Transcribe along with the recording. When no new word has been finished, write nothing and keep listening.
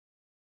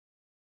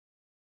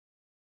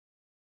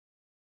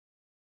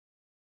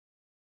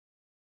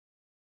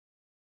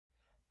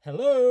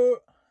Hello.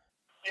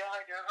 Yeah, hi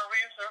there. How are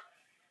you, sir?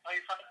 Are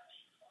you fine?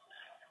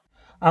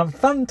 I'm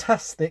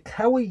fantastic.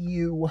 How are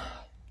you? So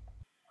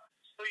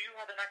you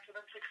had an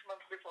accident 6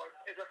 months before,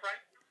 is that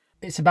right?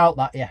 It's about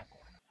that, yeah.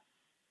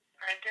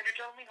 And can you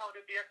tell me how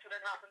did the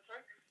accident happen,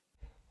 sir?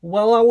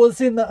 Well, I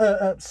was in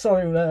the.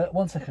 Sorry,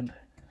 1 second.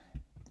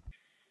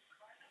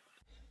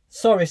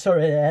 Sorry.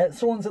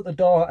 Someone's at the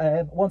door.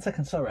 1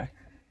 second. Sorry.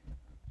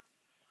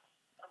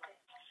 Okay.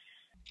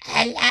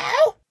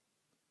 Hello.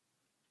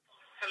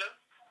 Hello?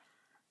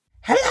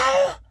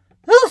 Hello.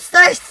 Who's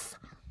this?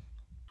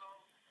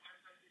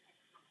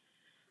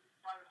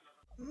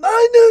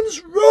 My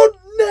name's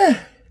Rodney.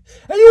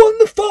 Are you on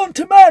the phone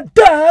to my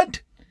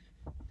dad?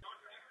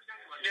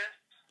 Yes.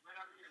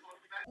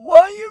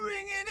 Why are you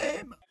ringing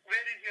him?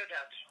 Where is your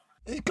dad?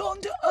 He's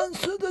gone to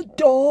answer the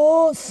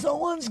door.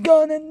 Someone's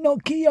gonna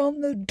knocky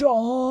on the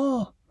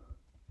door.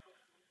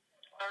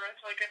 Alright,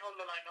 so I can hold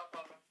the line, no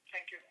problem.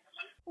 Thank you.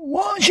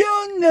 What's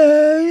your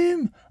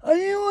name? Are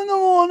you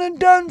one of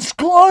Dan's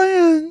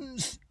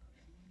clients?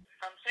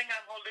 I'm saying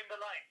I'm holding the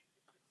line.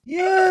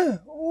 Yeah,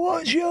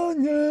 what's your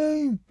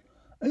name?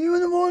 Are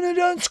you one of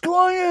Dan's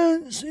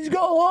clients? He's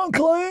got a lot of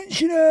clients,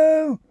 you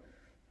know.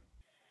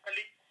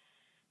 Ali.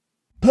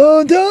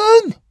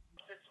 Pardon?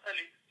 It's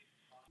Ali.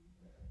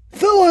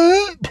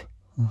 Philip?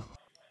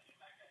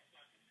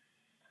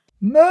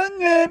 My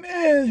name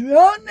is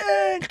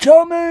Rodney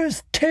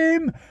Thomas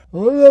Tim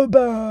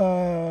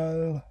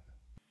LaBelle.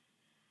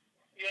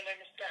 Your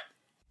name is Tam.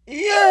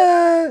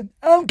 Yeah,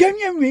 I'm giving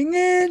you a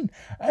ringing.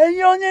 And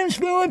your name's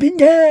Philip in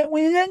there.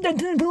 We end up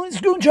to the police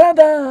school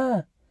driver.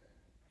 I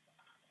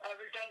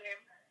will tell him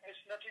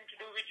it's nothing to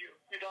do with you.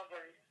 You don't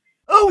worry.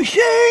 Oh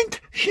shit!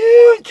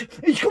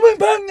 He's coming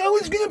back now.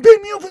 He's gonna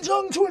pick me up and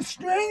talk to a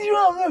stranger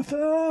on the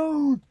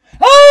phone.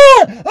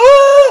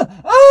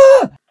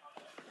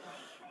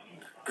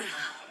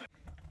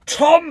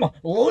 Tom,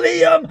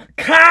 Liam,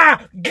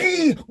 Car,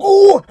 Gee,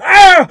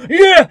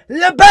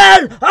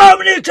 LaBelle, how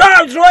many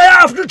times do I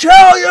have to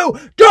tell you?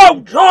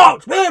 Don't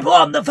talk to people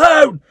on the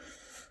phone!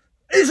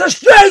 He's a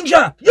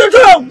stranger! You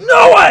don't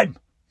know him!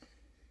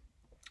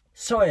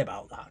 Sorry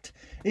about that.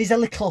 He's a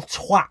little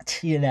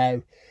twat, you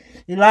know.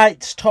 He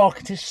likes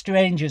talking to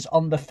strangers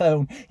on the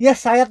phone.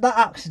 Yes, I had that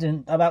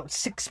accident about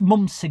 6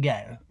 months ago. So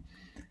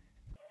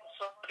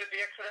how did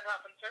the accident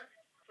happen, sir?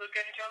 So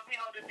can you tell me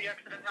how did the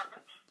accident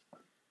happen?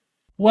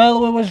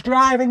 Well, we was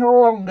driving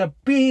along a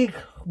big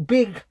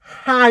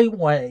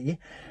highway.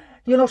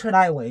 You know what an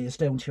highway is,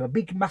 don't you? A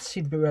big,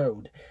 massive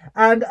road.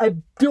 And a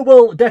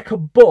double-decker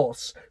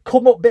bus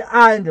come up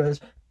behind us,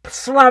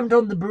 slammed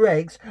on the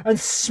brakes, and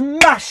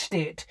smashed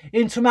it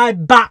into my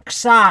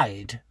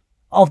backside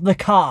of the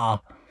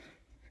car.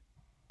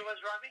 You was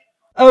driving?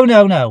 Oh,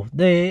 no.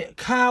 The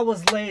car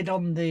was laid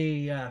on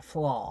the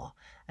floor.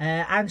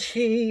 And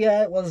she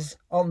was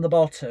on the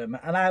bottom,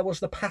 and I was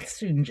the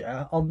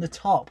passenger on the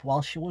top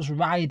while she was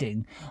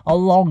riding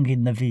along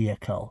in the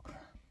vehicle. Okay.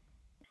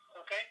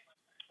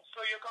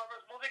 So your car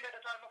was moving at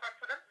the time of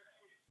accident?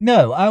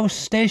 No, I was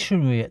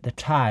stationary at the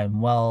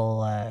time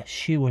while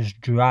she was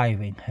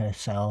driving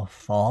herself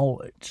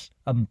forwards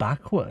and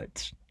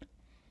backwards.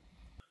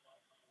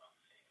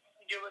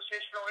 You were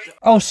stationary?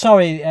 Oh,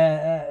 sorry,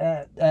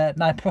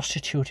 my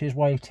prostitute is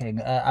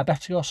waiting. I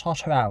better go sort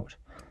her out.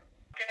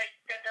 Okay,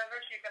 you can tell her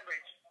she can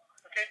wait.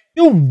 Okay?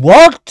 You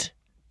what?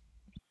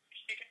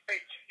 She can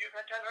wait. You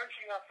can tell her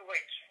she has to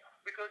wait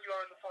because you are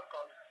on the phone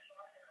call.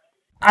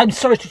 I'm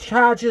sorry to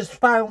charge us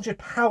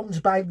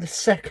 £500 by the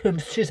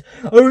second. She's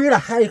a really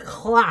high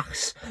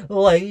class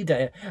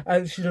lady,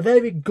 and she's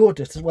very good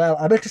as well.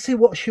 I better see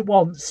what she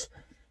wants.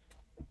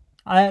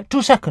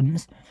 2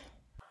 seconds.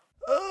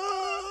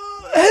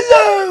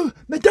 Hello!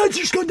 My dad's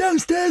just gone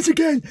downstairs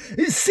again.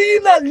 He's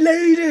seeing that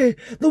lady,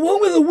 the one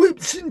with the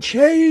whips and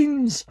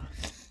chains.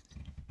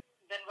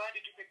 Then why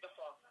did you pick the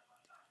phone?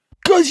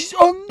 'Cause she's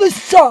on the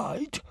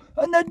side,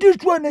 and I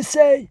just want to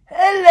say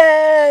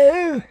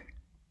hello.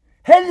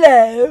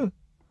 Hello.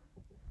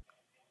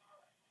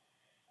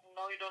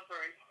 No, you don't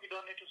worry. You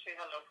don't need to say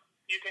hello.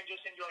 You can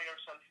just enjoy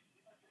yourself.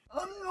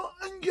 I'm not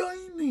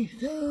enjoying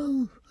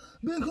myself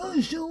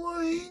because the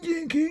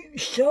lady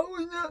keeps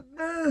showing up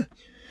there.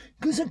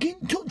 Because I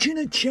keep touching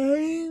her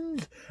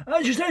chains.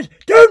 And she says,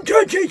 don't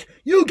touch it,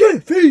 you'll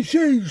get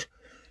feces.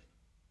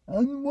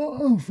 And what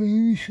are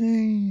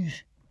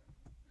feces?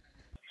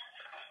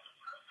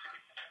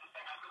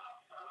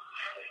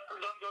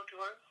 Don't go to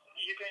her.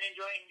 You can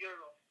enjoy in your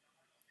room.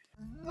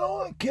 No,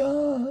 I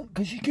can't,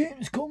 because she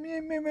keeps coming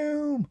in my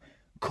room.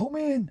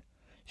 Coming.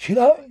 She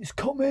likes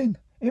coming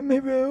in my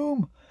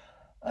room.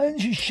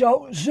 And she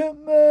shouts at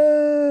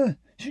me.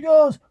 She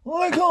goes,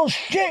 little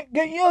shit,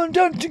 get your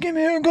dad to give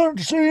me a gun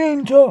to see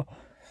into.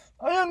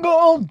 I ain't got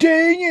all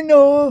day, you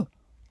know. You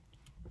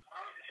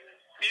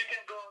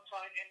can go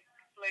outside and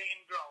play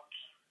in grounds.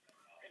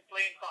 And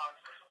play in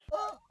parks.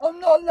 I'm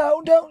not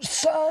allowed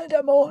outside,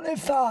 I'm only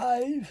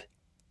 5.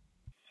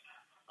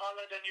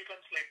 Then you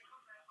can sleep.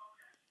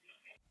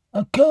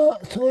 I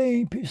can't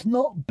sleep, it's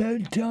not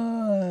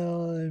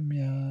bedtime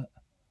yet.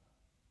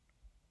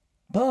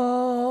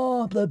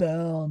 Bob the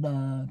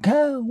Builder,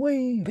 can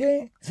we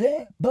fix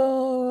it?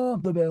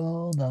 Bob the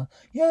Builder,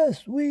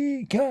 yes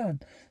we can.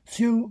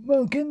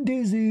 Super and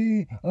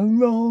Dizzy,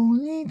 and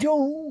Rolly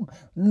Joe,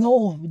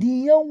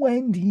 Lofty and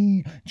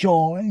Wendy,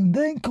 join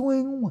the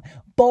crew.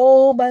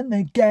 Bob and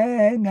the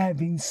gang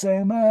having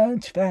so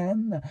much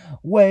fun.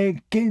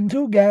 Working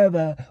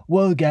together,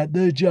 we'll get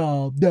the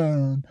job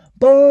done.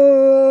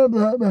 Bob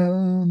the Builder.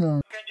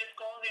 You can just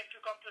call him to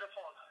come to the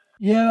phone.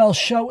 Yeah, I'll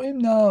shout him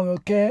now,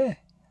 okay?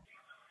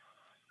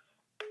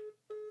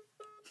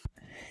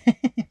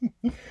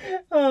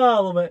 Oh, I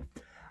love it.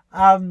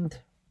 And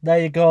there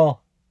you go,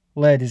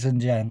 ladies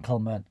and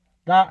gentlemen.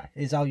 That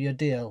is how you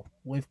deal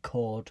with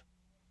code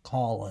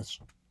callers.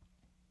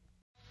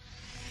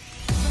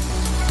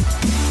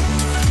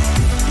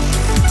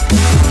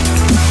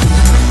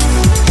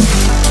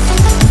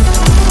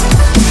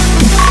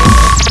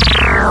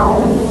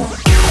 Ow.